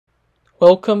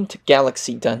Welcome to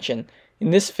Galaxy Dungeon. In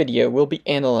this video, we'll be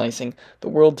analyzing the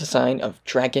world design of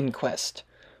Dragon Quest.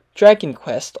 Dragon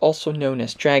Quest, also known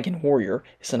as Dragon Warrior,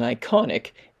 is an iconic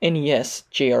NES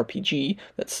JRPG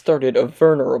that started a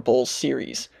venerable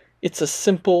series. It's a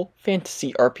simple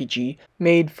fantasy RPG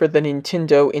made for the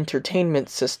Nintendo Entertainment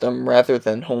System rather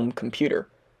than home computer.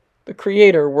 The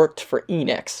creator worked for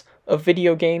Enix, a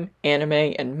video game,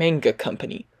 anime, and manga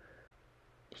company.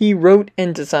 He wrote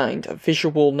and designed a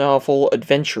visual novel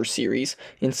adventure series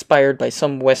inspired by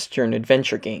some Western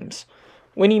adventure games.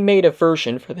 When he made a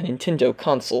version for the Nintendo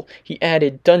console, he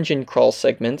added dungeon crawl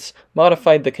segments,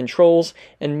 modified the controls,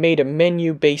 and made a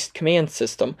menu-based command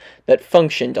system that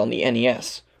functioned on the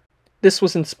NES. This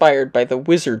was inspired by the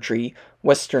Wizardry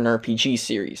Western RPG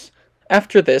series.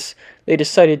 After this, they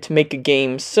decided to make a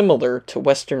game similar to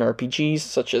Western RPGs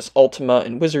such as Ultima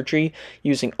and Wizardry,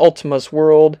 using Ultima's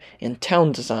world and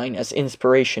town design as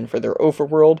inspiration for their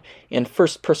overworld and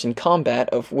first-person combat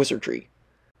of Wizardry.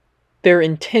 Their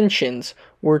intentions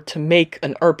were to make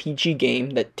an RPG game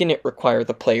that didn't require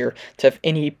the player to have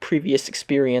any previous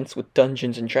experience with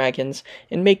Dungeons and Dragons,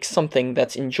 and make something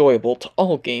that's enjoyable to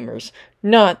all gamers,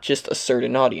 not just a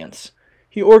certain audience.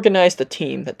 He organized a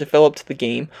team that developed the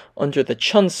game under the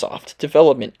Chunsoft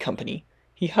development company.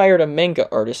 He hired a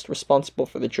manga artist responsible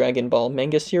for the Dragon Ball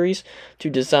manga series to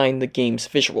design the game's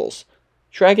visuals.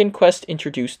 Dragon Quest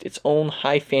introduced its own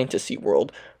high fantasy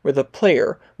world where the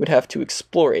player would have to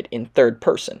explore it in third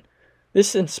person.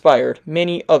 This inspired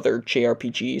many other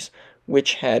JRPGs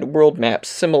which had world maps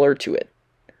similar to it.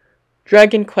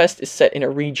 Dragon Quest is set in a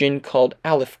region called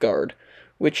Alefgard,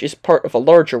 which is part of a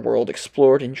larger world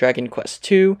explored in Dragon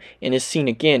Quest II and is seen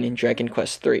again in Dragon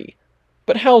Quest III.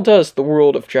 But how does the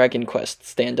world of Dragon Quest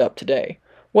stand up today?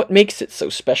 What makes it so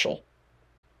special?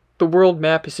 The world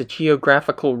map is a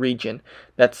geographical region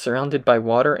that's surrounded by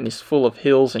water and is full of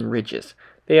hills and ridges.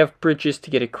 They have bridges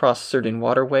to get across certain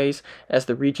waterways, as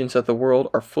the regions of the world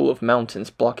are full of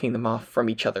mountains blocking them off from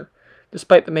each other.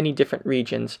 Despite the many different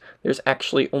regions, there's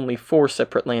actually only 4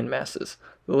 separate landmasses.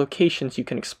 The locations you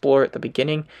can explore at the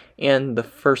beginning and the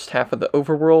first half of the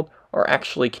overworld are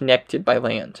actually connected by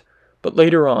land. But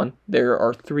later on, there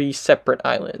are 3 separate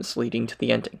islands leading to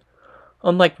the ending.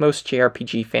 Unlike most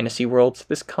JRPG fantasy worlds,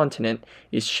 this continent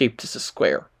is shaped as a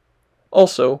square.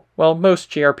 Also, while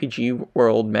most JRPG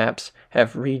world maps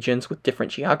have regions with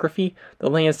different geography, the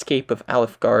landscape of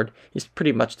Alefgard is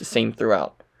pretty much the same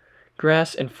throughout.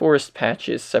 Grass and forest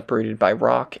patches separated by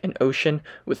rock and ocean,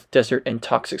 with desert and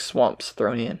toxic swamps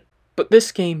thrown in. But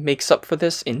this game makes up for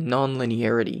this in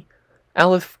non-linearity.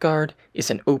 Alefgard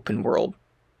is an open world.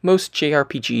 Most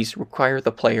JRPGs require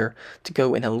the player to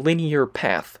go in a linear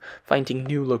path, finding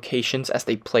new locations as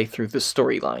they play through the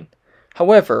storyline.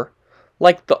 However,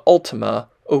 like the Ultima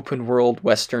open-world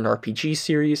Western RPG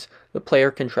series, the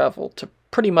player can travel to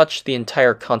pretty much the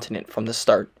entire continent from the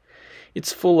start.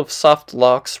 It's full of soft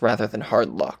locks rather than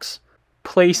hard locks.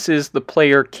 Places the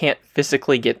player can't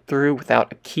physically get through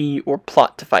without a key or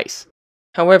plot device.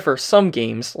 However, some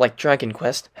games, like Dragon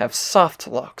Quest, have soft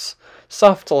locks.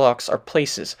 Soft locks are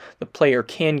places the player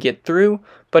can get through,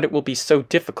 but it will be so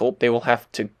difficult they will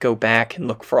have to go back and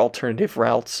look for alternative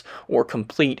routes or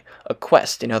complete a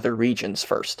quest in other regions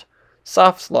first.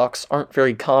 Soft locks aren't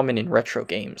very common in retro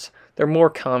games. They're more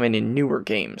common in newer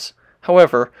games.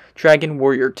 However, Dragon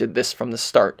Warrior did this from the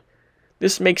start.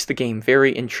 This makes the game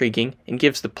very intriguing and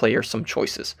gives the player some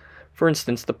choices. For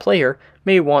instance, the player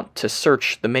may want to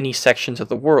search the many sections of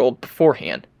the world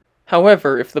beforehand.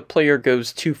 However, if the player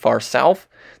goes too far south,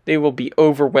 they will be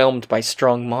overwhelmed by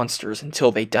strong monsters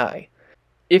until they die.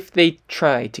 If they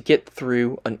try to get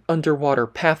through an underwater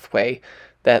pathway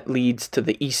that leads to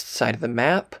the east side of the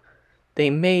map, they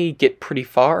may get pretty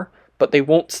far, but they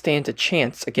won't stand a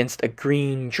chance against a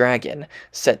green dragon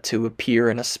set to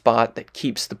appear in a spot that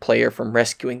keeps the player from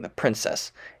rescuing the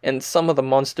princess, and some of the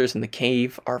monsters in the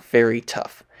cave are very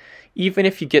tough. Even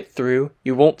if you get through,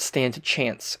 you won't stand a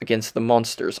chance against the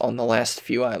monsters on the last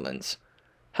few islands.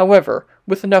 However,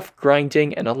 with enough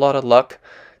grinding and a lot of luck,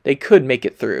 they could make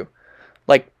it through.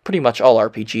 Like pretty much all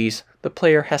RPGs, the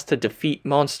player has to defeat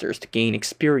monsters to gain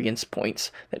experience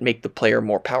points that make the player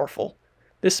more powerful.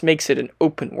 This makes it an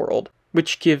open world,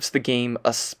 which gives the game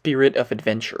a spirit of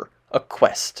adventure, a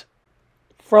quest.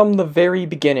 From the very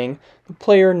beginning, the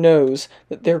player knows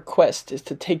that their quest is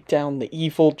to take down the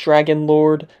evil Dragon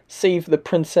Lord, save the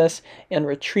princess, and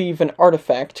retrieve an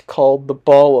artifact called the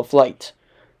Ball of Light.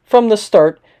 From the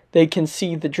start, they can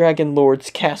see the Dragon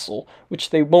Lord's castle, which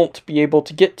they won't be able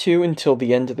to get to until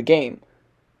the end of the game.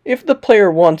 If the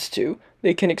player wants to,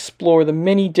 they can explore the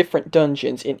many different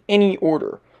dungeons in any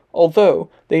order, although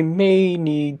they may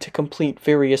need to complete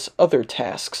various other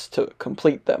tasks to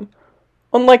complete them.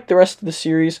 Unlike the rest of the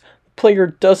series, the player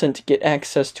doesn't get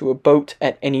access to a boat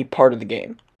at any part of the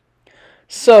game.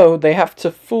 So they have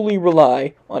to fully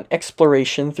rely on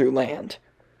exploration through land.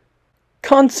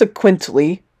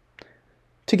 Consequently,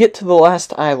 to get to the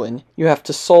last island, you have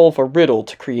to solve a riddle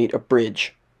to create a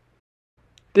bridge.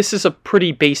 This is a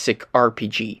pretty basic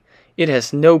RPG. It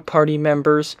has no party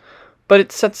members, but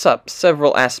it sets up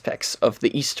several aspects of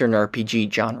the Eastern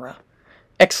RPG genre.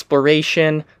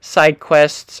 Exploration, side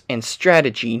quests, and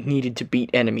strategy needed to beat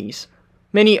enemies.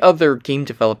 Many other game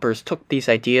developers took these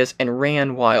ideas and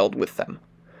ran wild with them.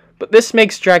 But this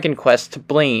makes Dragon Quest to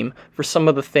blame for some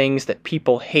of the things that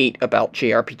people hate about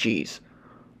JRPGs.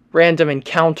 Random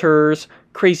encounters,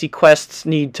 crazy quests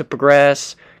need to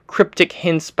progress, cryptic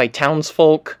hints by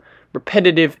townsfolk,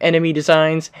 repetitive enemy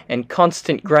designs, and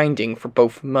constant grinding for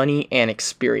both money and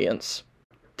experience.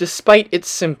 Despite its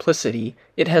simplicity,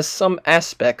 it has some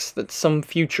aspects that some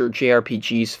future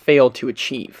JRPGs fail to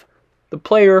achieve. The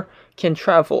player can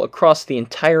travel across the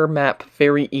entire map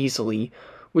very easily,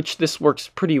 which this works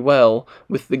pretty well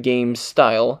with the game's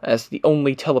style, as the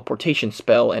only teleportation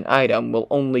spell and item will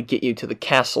only get you to the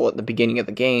castle at the beginning of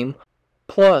the game.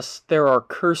 Plus, there are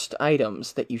cursed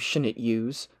items that you shouldn't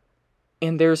use,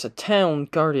 and there's a town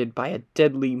guarded by a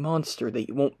deadly monster that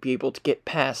you won't be able to get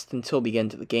past until the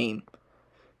end of the game.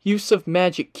 Use of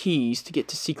magic keys to get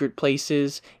to secret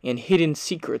places, and hidden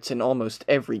secrets in almost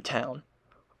every town.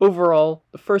 Overall,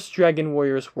 the first Dragon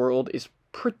Warriors world is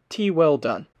pretty well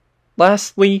done.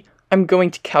 Lastly, I'm going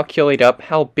to calculate up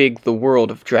how big the world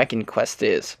of Dragon Quest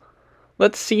is.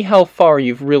 Let's see how far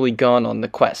you've really gone on the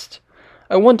quest.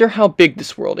 I wonder how big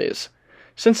this world is.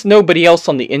 Since nobody else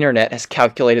on the internet has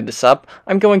calculated this up,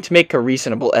 I'm going to make a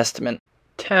reasonable estimate.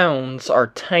 Towns are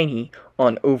tiny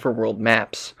on overworld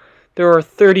maps. There are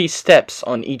 30 steps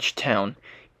on each town.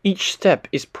 Each step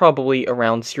is probably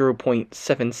around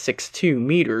 0.762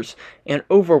 meters, and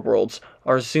overworlds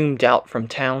are zoomed out from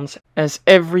towns, as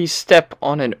every step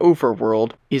on an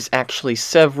overworld is actually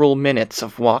several minutes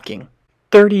of walking.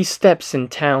 30 steps in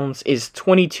towns is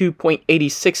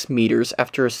 22.86 meters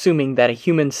after assuming that a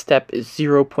human step is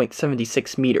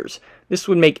 0.76 meters. This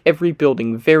would make every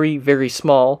building very, very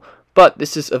small, but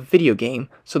this is a video game,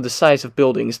 so the size of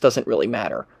buildings doesn't really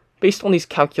matter. Based on these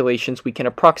calculations, we can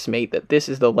approximate that this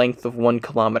is the length of 1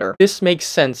 kilometer. This makes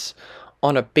sense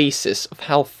on a basis of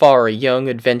how far a young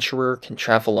adventurer can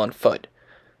travel on foot.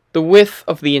 The width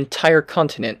of the entire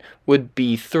continent would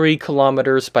be 3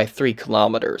 kilometers by 3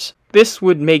 kilometers. This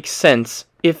would make sense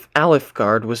if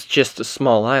Alefgard was just a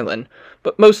small island,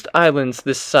 but most islands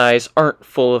this size aren't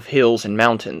full of hills and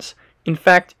mountains. In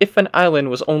fact, if an island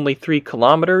was only 3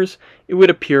 kilometers, it would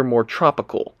appear more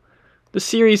tropical. The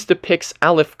series depicts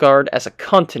Alefgard as a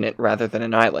continent rather than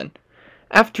an island.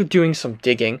 After doing some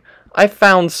digging, I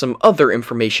found some other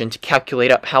information to calculate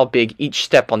up how big each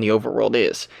step on the overworld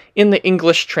is. In the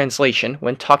English translation,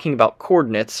 when talking about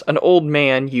coordinates, an old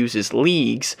man uses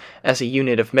leagues as a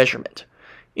unit of measurement.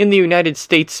 In the United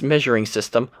States measuring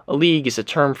system, a league is a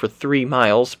term for 3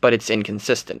 miles, but it's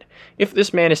inconsistent. If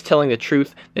this man is telling the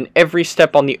truth, then every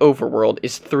step on the overworld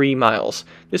is 3 miles.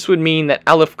 This would mean that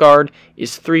Alefgard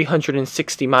is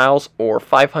 360 miles, or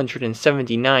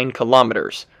 579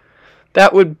 kilometers.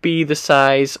 That would be the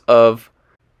size of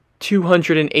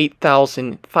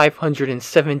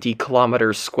 208,570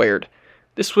 kilometers squared.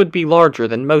 This would be larger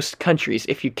than most countries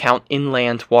if you count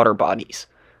inland water bodies.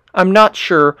 I'm not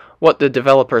sure what the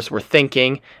developers were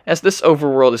thinking, as this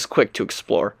overworld is quick to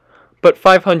explore, but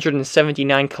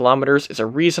 579 kilometers is a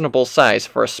reasonable size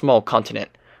for a small continent.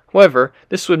 However,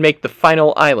 this would make the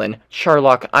final island,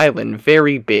 Charlock Island,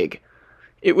 very big.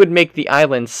 It would make the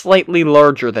island slightly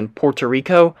larger than Puerto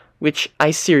Rico, which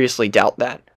I seriously doubt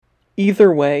that.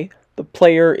 Either way, the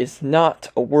player is not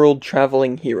a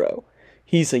world-traveling hero.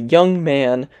 He's a young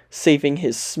man saving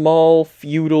his small,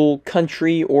 feudal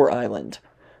country or island.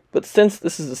 But since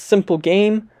this is a simple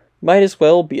game, might as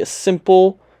well be a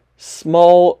simple,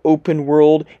 small, open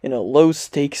world in a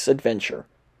low-stakes adventure.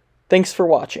 Thanks for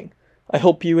watching. I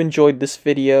hope you enjoyed this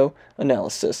video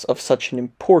analysis of such an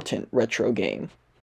important retro game.